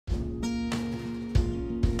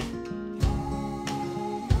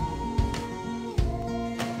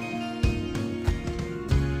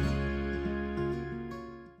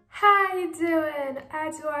you doing? I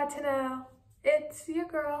just want to know. It's your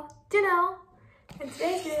girl, Janelle. And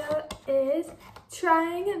today's video is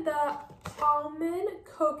trying the Almond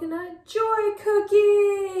Coconut Joy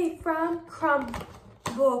cookie from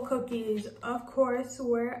Crumbl cookies. Of course,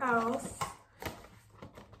 where else?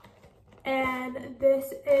 And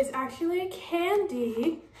this is actually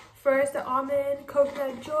candy. First, the Almond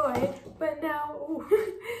Coconut Joy, but now,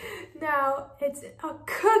 now it's a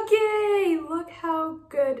cookie. Look how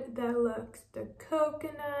good that looks. The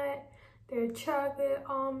coconut, the chocolate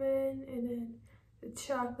almond, and then the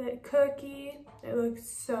chocolate cookie. It looks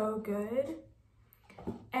so good.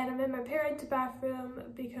 And I'm in my parents'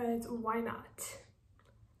 bathroom because why not?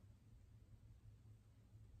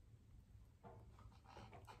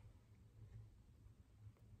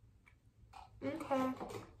 Okay.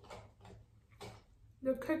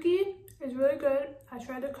 The cookie is really good. I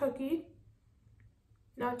tried the cookie.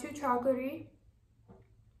 Not too chocolatey.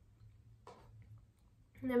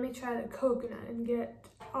 Let me try the coconut and get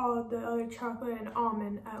all the other chocolate and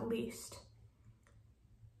almond at least.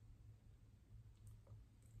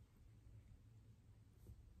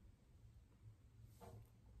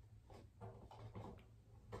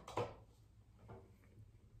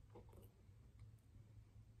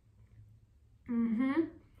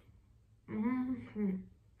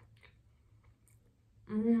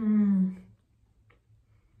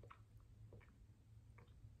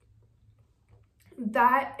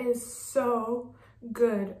 That is so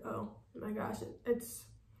good. Oh my gosh, it's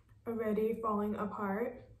already falling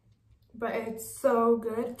apart, but it's so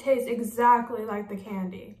good. It tastes exactly like the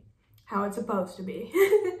candy, how it's supposed to be.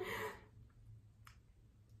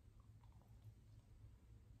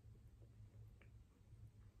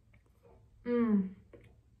 I'm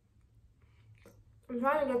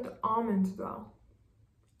trying to get the almonds though.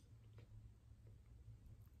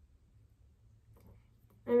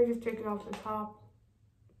 Let me just take it off the top.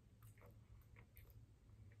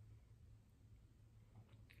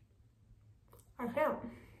 I can't.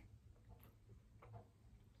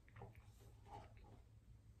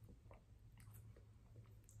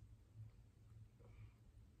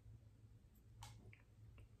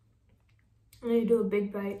 I need to do a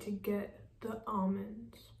big bite to get the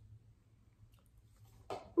almonds.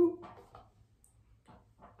 Ooh.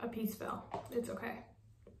 A piece fell. It's okay.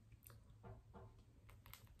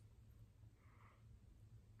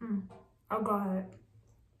 I'll go ahead.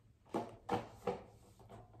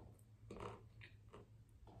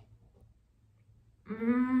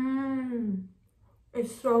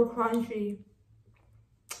 It's so crunchy.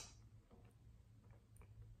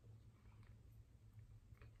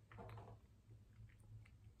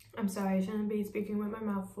 I'm sorry, I shouldn't be speaking with my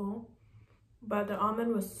mouth full, but the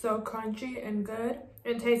almond was so crunchy and good.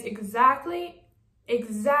 It tastes exactly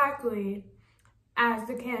as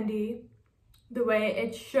the candy, the way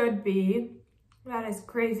it should be. That is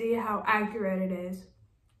crazy how accurate it is.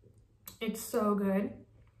 It's so good.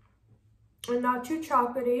 And not too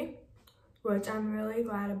chocolatey, which I'm really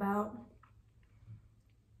glad about.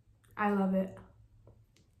 I love it.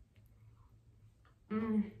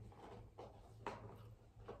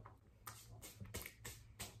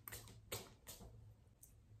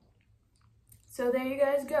 So there you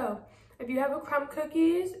guys go. If you have a Crumbl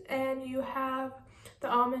cookies and you have the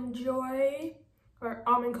Almond Joy or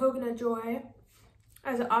Almond Coconut Joy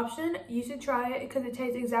as an option, you should try it because it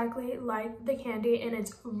tastes exactly like the candy and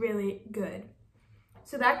it's really good.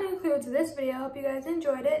 So that concludes this video. I hope you guys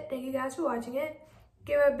enjoyed it. Thank you guys for watching it.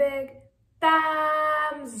 Give it a big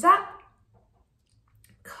thumbs up.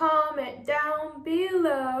 Comment down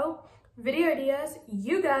below video ideas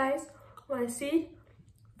you guys want to see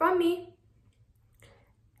from me.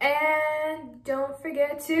 And don't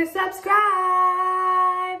forget to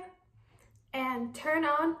subscribe and turn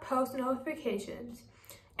on post notifications.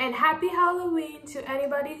 And happy Halloween to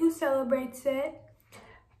anybody who celebrates it.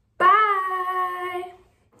 Bye!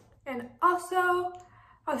 And also,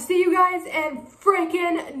 I'll see you guys in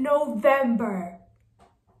freaking November.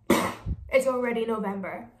 It's already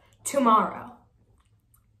November. Tomorrow.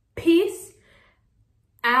 Peace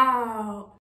out.